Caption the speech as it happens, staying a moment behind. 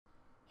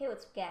Hey,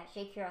 what's up guys,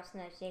 Jake here, also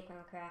known as Jake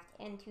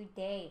Minecraft, and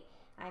today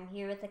I'm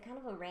here with a kind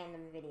of a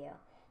random video.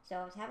 So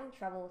I was having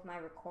trouble with my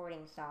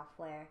recording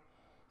software,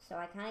 so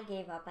I kind of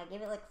gave up. I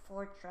gave it like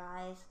 4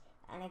 tries,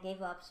 and I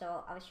gave up,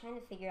 so I was trying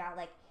to figure out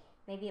like,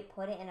 maybe it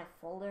put it in a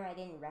folder I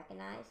didn't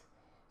recognize.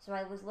 So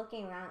I was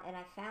looking around, and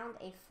I found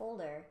a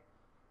folder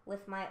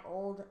with my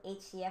old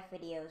HCF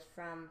videos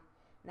from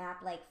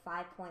map like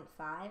 5.5.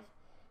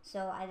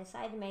 So I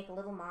decided to make a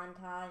little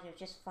montage of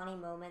just funny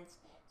moments.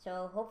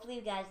 So hopefully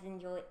you guys did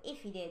enjoy it.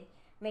 If you did,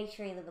 make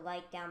sure you leave a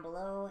like down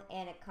below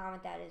and a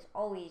comment. That is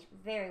always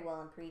very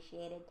well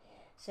appreciated.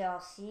 So I'll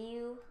see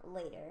you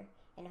later.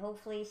 And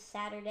hopefully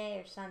Saturday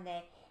or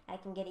Sunday I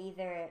can get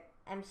either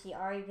an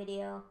MCRE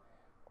video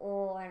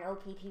or an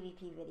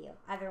Oppvp video.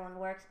 Either one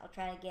works. I'll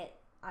try to get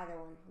either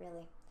one,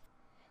 really.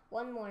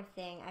 One more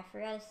thing I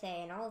forgot to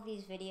say, in all of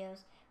these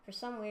videos, for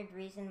some weird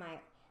reason my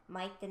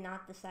mic did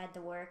not decide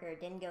to work, or it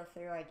didn't go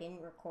through, or I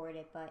didn't record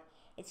it, but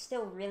it's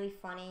still really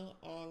funny,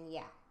 and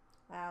yeah.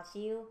 I'll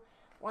see you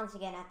once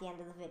again at the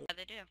end of the video. Yeah,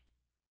 they do.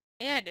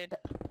 Yeah, I did.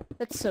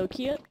 That's so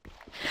cute.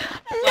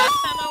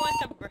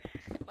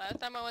 Last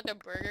time I went to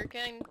Burger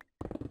King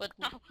with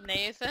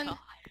Nathan,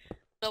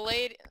 the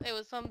lady, it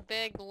was some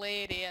big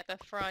lady at the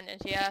front,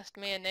 and she asked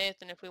me and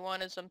Nathan if we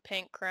wanted some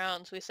pink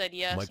crowns. We said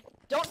yes.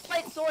 Don't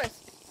fight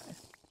Source!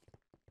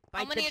 How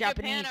Fight many the of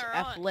Japanese Japan are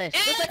F on? list.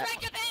 Yeah, back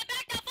Japan,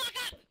 back the fuck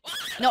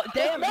up! No,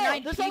 they have No,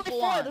 9 there's people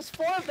only 4. on. There's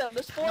 4 of them.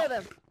 There's 4 of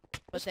them.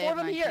 But There's they 4 have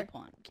of them 9 here. people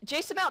on.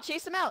 Chase them out.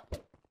 Chase them out.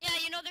 Yeah,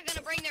 you know they're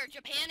gonna bring their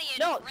Japanian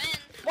No. friends.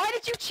 Why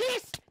did you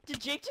chase? Did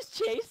Jake just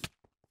chase?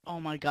 Oh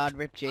my god,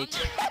 rip Jake.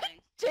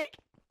 Jake.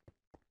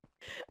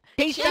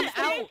 Chase them Chase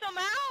out! them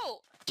out!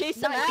 Chase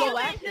them Not out. go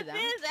This after them.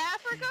 is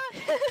Africa?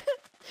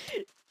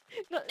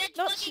 no, That's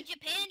no, fucking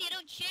Japan, you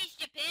don't chase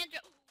Japan.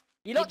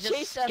 you don't just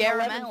chase them. scare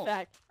 'em 11 out.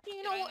 fact.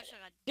 You know what?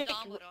 Jake,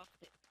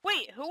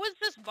 Wait, who was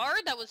this bard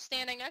that was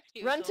standing next to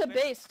you? run to Silver?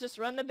 base. Just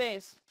run to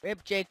base.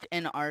 Rip Jake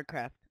and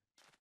Rcraft.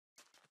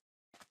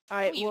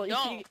 Alright, No, you well,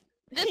 don't.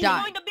 This Die,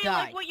 is going to be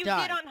die, like what you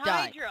die, did on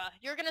die. Hydra.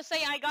 You're gonna say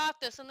I got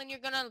this, and then you're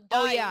gonna die.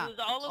 Oh and yeah. lose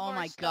all of Oh our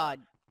my stuff.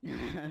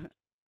 god.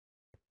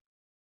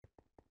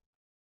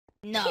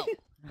 No.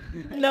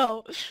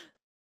 No.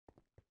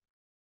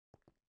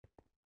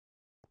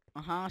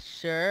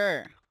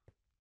 Sure.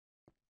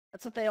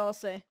 That's what they all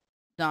say.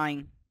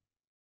 Dying.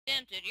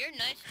 Damn, dude, you're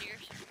nice to your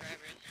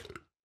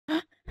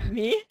subscribers.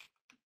 Me?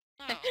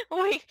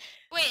 Oh. Wait,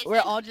 is We're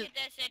that all the just-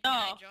 kid that said, can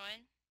I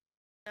join?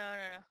 No.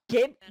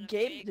 Gabe? Kind of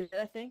Gabe fake. did it,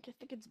 I think.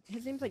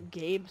 his name's like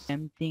Gabe.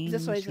 Them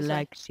This way, things this way.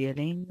 like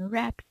ceiling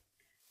wraps.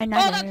 that's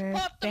Another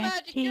Puff the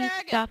Magic fancy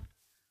Dragon. stuff.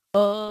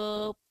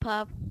 Oh,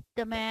 Puff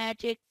the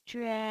Magic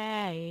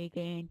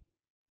Dragon.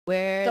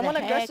 Where Someone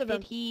the heck aggressive did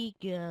him. he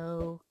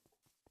go?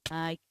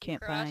 I can't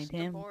Cross find the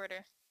him.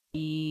 border.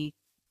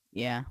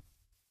 Yeah.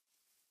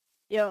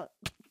 Yo,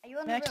 Are you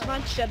on next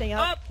one, shutting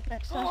up. Up!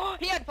 Next one. Oh,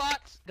 he had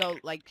bots! Go,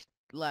 like,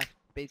 left,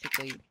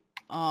 basically.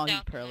 Oh, he's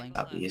South purling.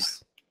 left.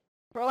 East.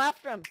 Roll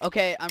after him.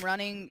 Okay, I'm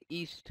running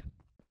east.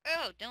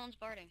 Oh, Dylan's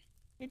barding.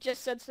 You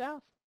just said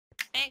south.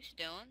 Thanks,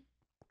 Dylan.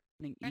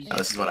 Running Oh, east. Oh,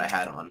 this is what I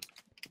had on.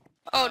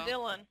 Oh, Oh.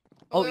 Dylan.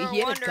 Oh, We were he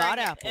had a wondering god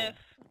apple. If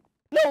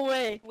No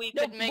way. we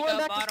No, could make lure him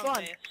a back to bottom spawn.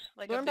 base.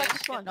 Like Lure a him back to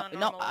base spawn. just on No,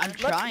 normal I'm land.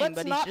 trying, let's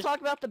but he's not just- talk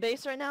about the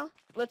base right now.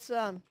 Let's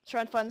try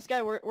and find this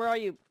guy. Where are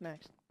you,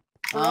 Max?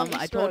 We're on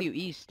I East told Road. you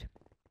east.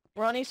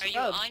 We're on East Are you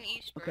Road. on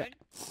East Okay.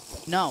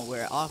 Road? No,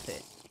 we're off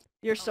it.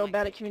 You're Oh so my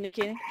bad God. at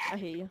communicating. I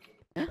hate you.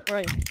 Huh? Where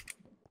are you?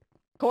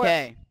 Course.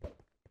 Okay,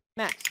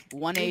 Max.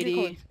 180.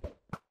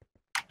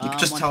 You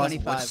just tell us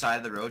which 125. side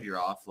of the road you're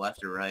off,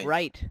 left or right.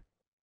 Right.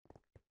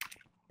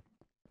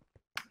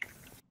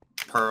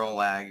 Pearl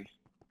lag.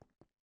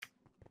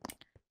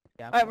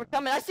 Yeah. Alright, we're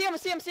coming. I see him.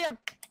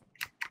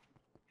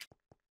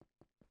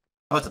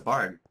 Oh, it's a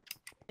bard.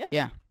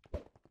 Yeah.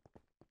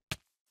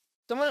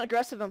 Someone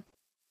aggressive him.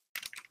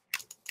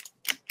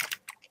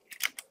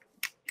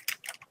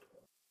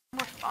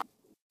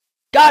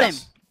 Got him!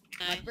 Yes.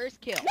 My first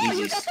kill. No,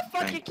 Easy you got the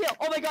fucking strength. kill.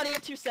 Oh my god, he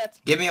had 2 sets.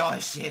 Give me all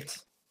his shit.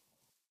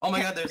 Oh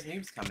my god, there's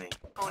noobs coming.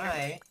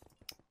 Hi.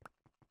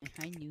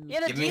 I knew. He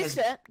had a Give me D his-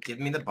 set. Give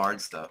me the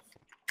bard stuff.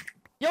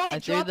 Yo, I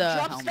threw drop the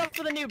stuff helmet.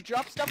 for the noob.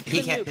 Drop stuff for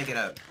He the can't noob. pick it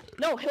up.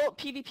 No, he'll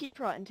PvP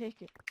prot and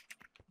take it.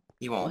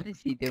 He What won't. is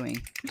he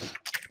doing?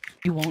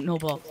 You won't know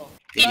about.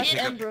 He He can did pick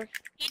up. Ember.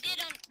 He did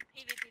on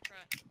PvP Pro.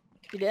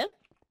 You did?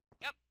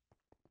 Yep.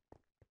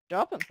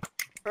 Drop him.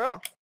 Bro. Oh,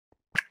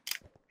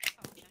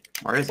 okay.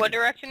 Where is What he?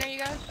 direction are you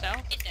guys?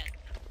 South? He's dead.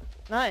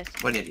 Nice.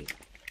 What idiot?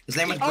 His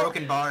name was Oh.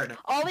 Broken Bard.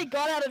 All he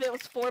got out of it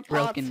was 4 pots.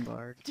 Broken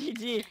bard.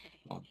 GG.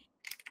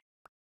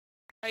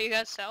 Are you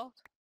guys south?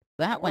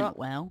 That Well- went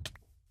well.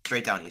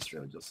 Straight down East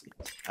Road, you'll see.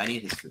 I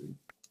need his food.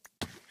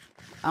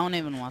 I don't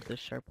even want this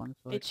sharp one.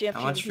 For it. HCF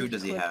How much PvP food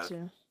does he clip have?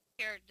 too.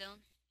 Here, Dylan.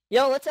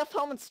 Yo, let's have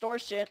home and store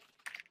shit.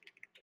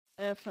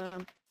 If,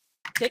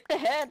 take the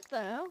head. What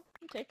the hell?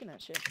 I'm taking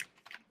that shit.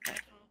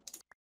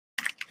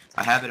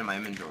 I have it in my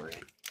inventory.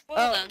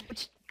 Well then.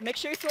 Make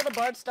sure you throw the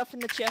bard stuff in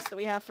the chest that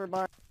we have for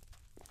bard.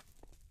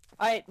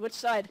 Alright, which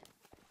side?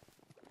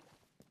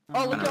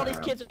 Oh, look at all these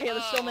kids over here.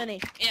 There's so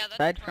many. Yeah, that's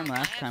Aside the from problem.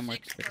 last I have time, we're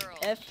 6 good. pearls.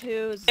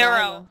 F2,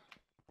 Zero.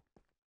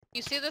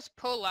 You see this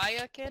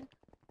Polaya kid?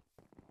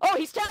 Oh,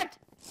 he's tagged!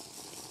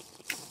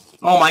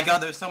 Oh my god,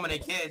 there's so many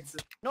kids.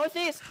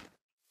 Northeast.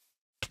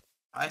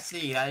 I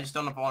see, I just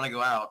don't know if I want to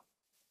go out.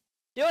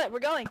 Do it, we're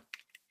going.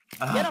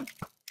 Get him.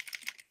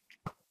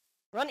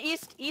 Run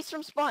east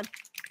from spawn.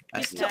 I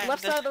East see. to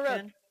left side of the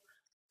road.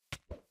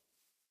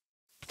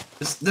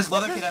 This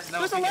leather kid has no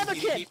There's a leather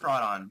PvP kid.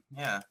 prod on.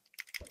 Yeah.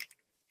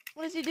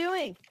 What is he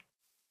doing?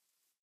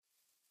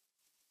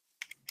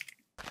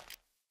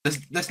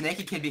 This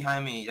naked kid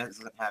behind me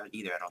doesn't have it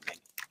either, I don't think.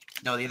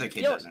 No, the other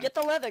kid Yo, doesn't. get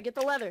the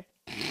leather.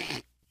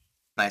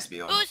 Nice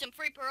view. Ooh, some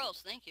free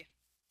pearls, thank you.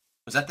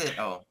 Was that the...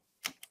 Oh.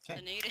 I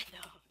Okay. need it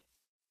though.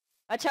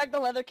 I tagged the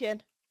leather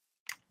kid.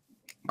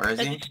 Where is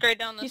he? Straight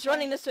down this He's way.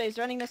 running this way,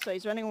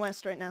 he's running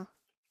west right now.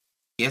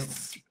 He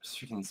has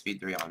freaking speed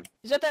 3 on.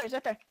 He's right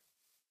there.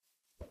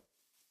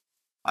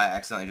 I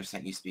accidentally just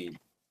sent you speed.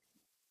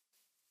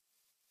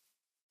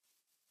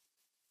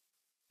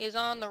 He's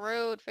on the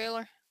road,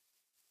 Failer.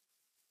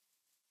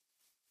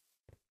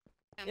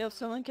 Yo, if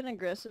someone can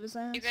aggressive his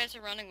ass. You guys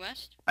are running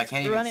west? I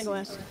can't We're even running see.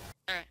 west.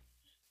 Alright.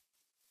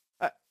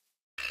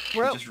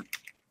 We're Just...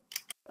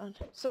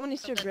 someone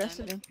needs to Put that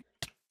aggressive him.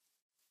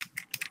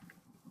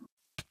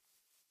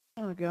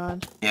 Oh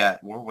god. Yeah,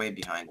 we're way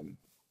behind him.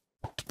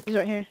 He's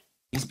right here.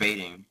 He's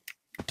baiting.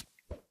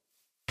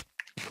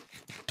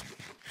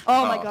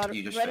 Oh my god.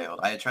 You just Ready? failed.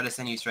 I tried to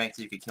send you strength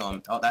so you could kill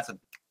him. Oh, that's a...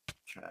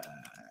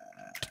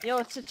 Yo,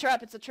 it's a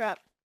trap. It's a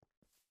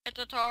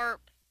tarp.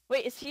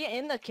 Wait, is he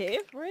in the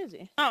cave? Where is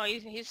he? Oh,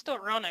 he's still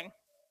running.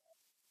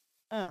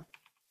 Oh.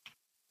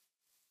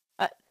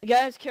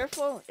 Guys,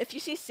 careful. If you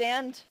see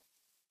sand,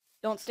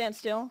 don't stand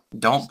still.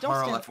 Don't Just don't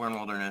pearl stand- if we're in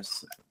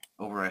wilderness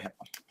over a hill.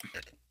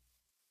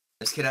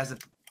 This kid has a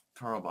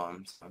pearl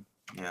bomb, so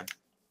yeah.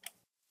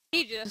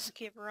 He just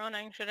keep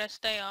running. Should I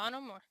stay on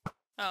him or?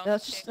 Oh,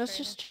 Let's okay,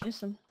 just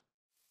chase him.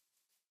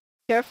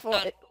 Careful.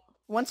 Done.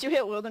 Once you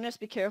hit wilderness,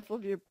 be careful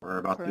of your... We're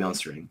about to be on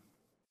stream.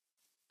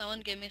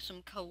 Someone give me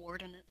some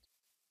coordinates.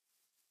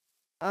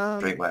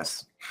 Straight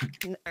west.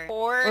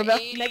 We're about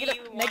 480,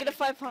 negative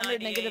 500,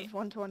 198. negative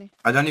 120.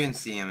 I don't even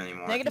see him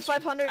anymore. Negative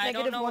 500, I don't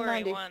negative know where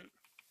he 190. went.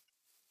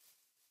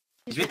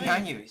 He's right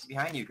behind you. He's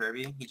behind you,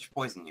 Kirby. He just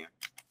poisoned you.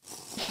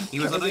 He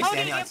was How did literally he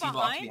standing on get 2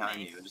 blocks behind behind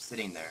me? you, just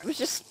sitting there. He was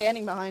just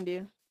standing behind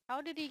you.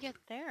 How did he get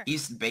there?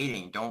 He's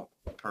baiting. Don't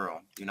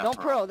pearl. Do not Don't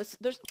pearl. pearl.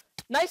 There's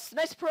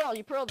nice pearl.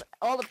 You pearled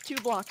all of 2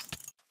 blocks.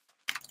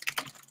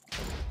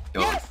 Go,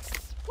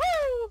 Yes!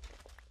 Woo!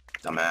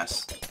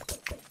 dumbass.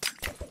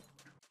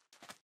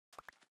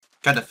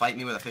 Tried to fight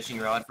me with a fishing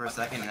rod for a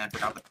second and then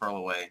forgot to pearl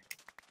away.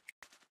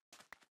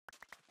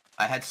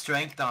 I had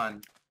strength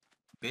on,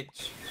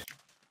 bitch.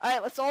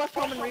 Alright, let's all have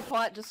home and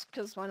repot just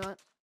cause why not?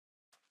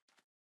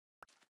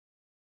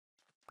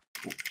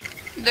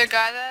 The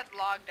guy that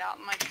logged out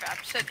in my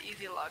trap said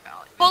easy log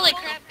out. Holy Two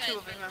crap, guys,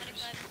 of his we're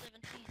members.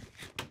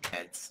 25-17.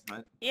 Heads.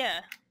 What? Yeah.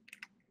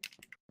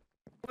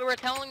 We were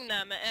telling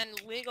them, and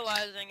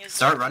legalizing is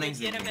Start like running,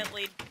 Zeke.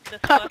 legitimately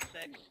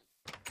dyslexic.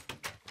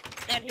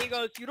 And he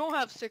goes, "You don't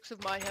have 6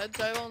 of my heads.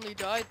 I only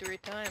died 3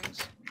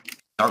 times."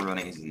 Start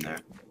running is in there.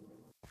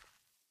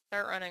 That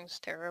running's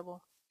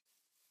terrible.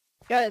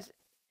 Guys,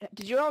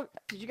 did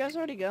you guys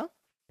already go?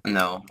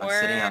 No, I'm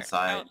We're sitting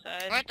outside.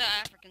 We're at the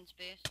African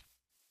space.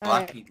 Black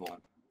Alright, people.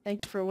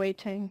 thank you for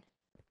waiting.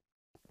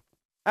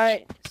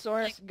 Alright,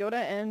 Soros, go to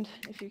end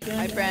if you can.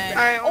 Hi, Brad.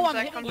 Alright, Oh, one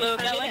I'm sec, hitting I'm Luke,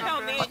 just I like finishing how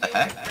up me doing- and What you the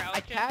were heck?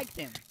 I crouching. tagged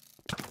him.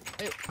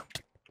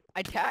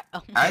 I tagged. Oh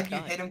How my did you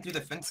god. hit him through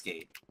the fence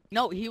gate?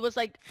 No, he was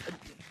like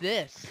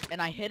this,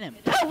 and I hit him.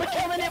 Oh, we're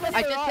killing it with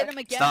I the just rock. hit him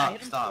again. Stop, I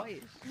hit him stop.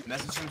 twice.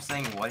 Message him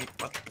saying what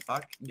the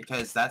fuck?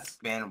 Because that's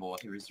bannable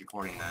if he was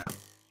recording that.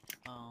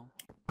 Oh.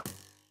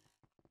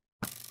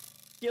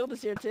 Guild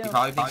is here too. He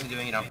probably thinks you're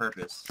doing it on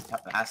purpose.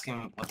 Ask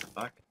him what the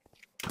fuck.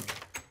 Or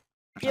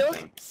Skilled,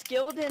 something.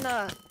 skilled in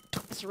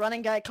this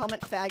running guy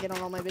comment faggot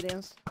on all my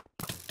videos.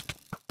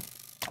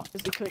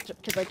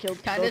 Because I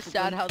killed Kinda both of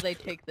sad them. how they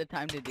take the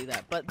time to do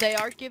that, but they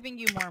are giving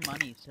you more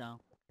money, so.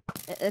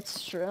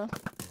 It's true.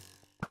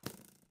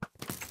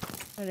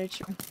 Very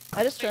true.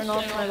 I just turn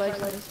off my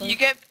lights. You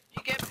get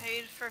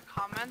paid for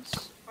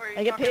comments, or you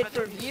I get talking paid about for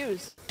the-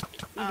 views.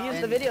 We Oh. views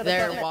the And video.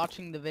 they're that's it.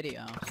 watching the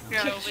video. So.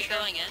 Yeah, So that's we true.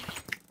 going in?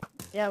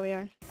 Yeah, we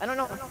are. I don't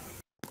know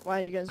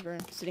why you guys were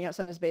sitting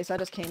outside his base. I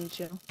just came to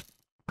chill.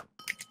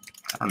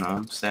 I don't know,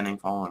 I'm standing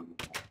falling.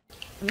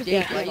 I'm just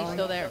Jake, back why are you falling.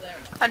 still there?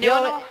 Anyone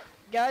Yo, know?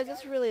 Guys,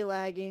 it's really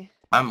laggy.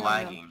 I'm Yeah.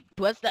 lagging.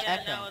 What's the Yeah,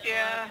 echo? no, it's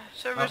Yeah, Oh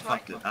server's fuck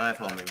like... it, I'm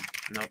filming.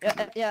 Nope.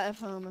 Yeah,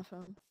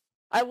 F-home.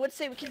 I would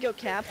say we could go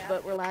cap,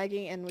 but we're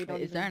lagging and we don't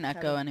Wait, is there an even have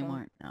echo a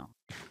anymore? No.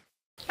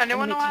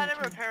 Anyone know how to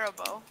Anyone- repair a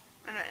bow?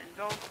 And an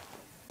anvil?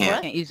 Yeah.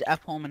 I can't use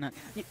F home in it.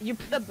 You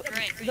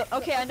Great.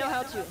 okay, I know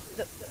how to.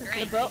 The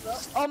Great. bow.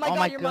 Oh my Oh god,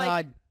 my your mic.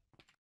 god.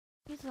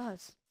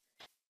 Jesus.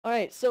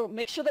 Alright, so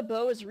make sure the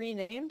bow is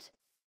renamed.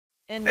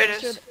 And It make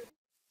sure is.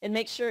 and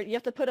make sure you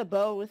have to put a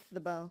bow with the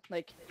bow.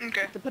 Like you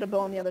Okay. have to put a bow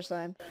on the other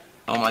side.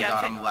 Oh my Yeah, I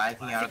god, think- I'm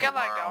lagging I out of think the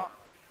I lagged world. out.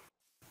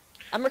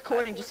 I'm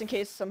recording just in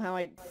case somehow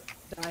I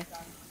die.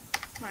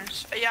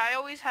 Nice. Yeah, I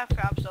always have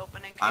crafts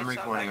open in case I'm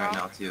recording right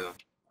now too.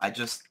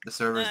 The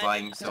server's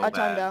lagging so I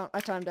timed bad. out. I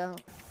timed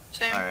out.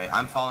 Same. Alright,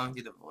 I'm following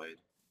through the void.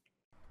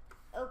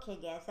 Okay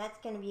guys, that's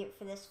gonna be it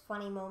for this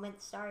funny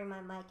moment. Sorry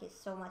my mic is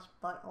so much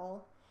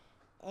butthole.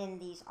 And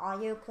these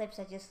audio clips,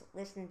 I just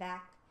listened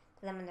back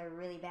to them and they're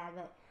really bad,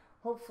 but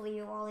hopefully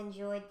you all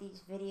enjoyed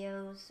these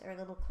videos or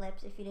little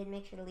clips. If you did,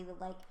 make sure to leave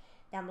a like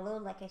down below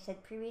like I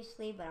said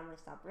previously, but I'm gonna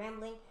stop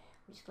rambling.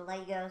 I'm just gonna let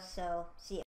you go, so see ya.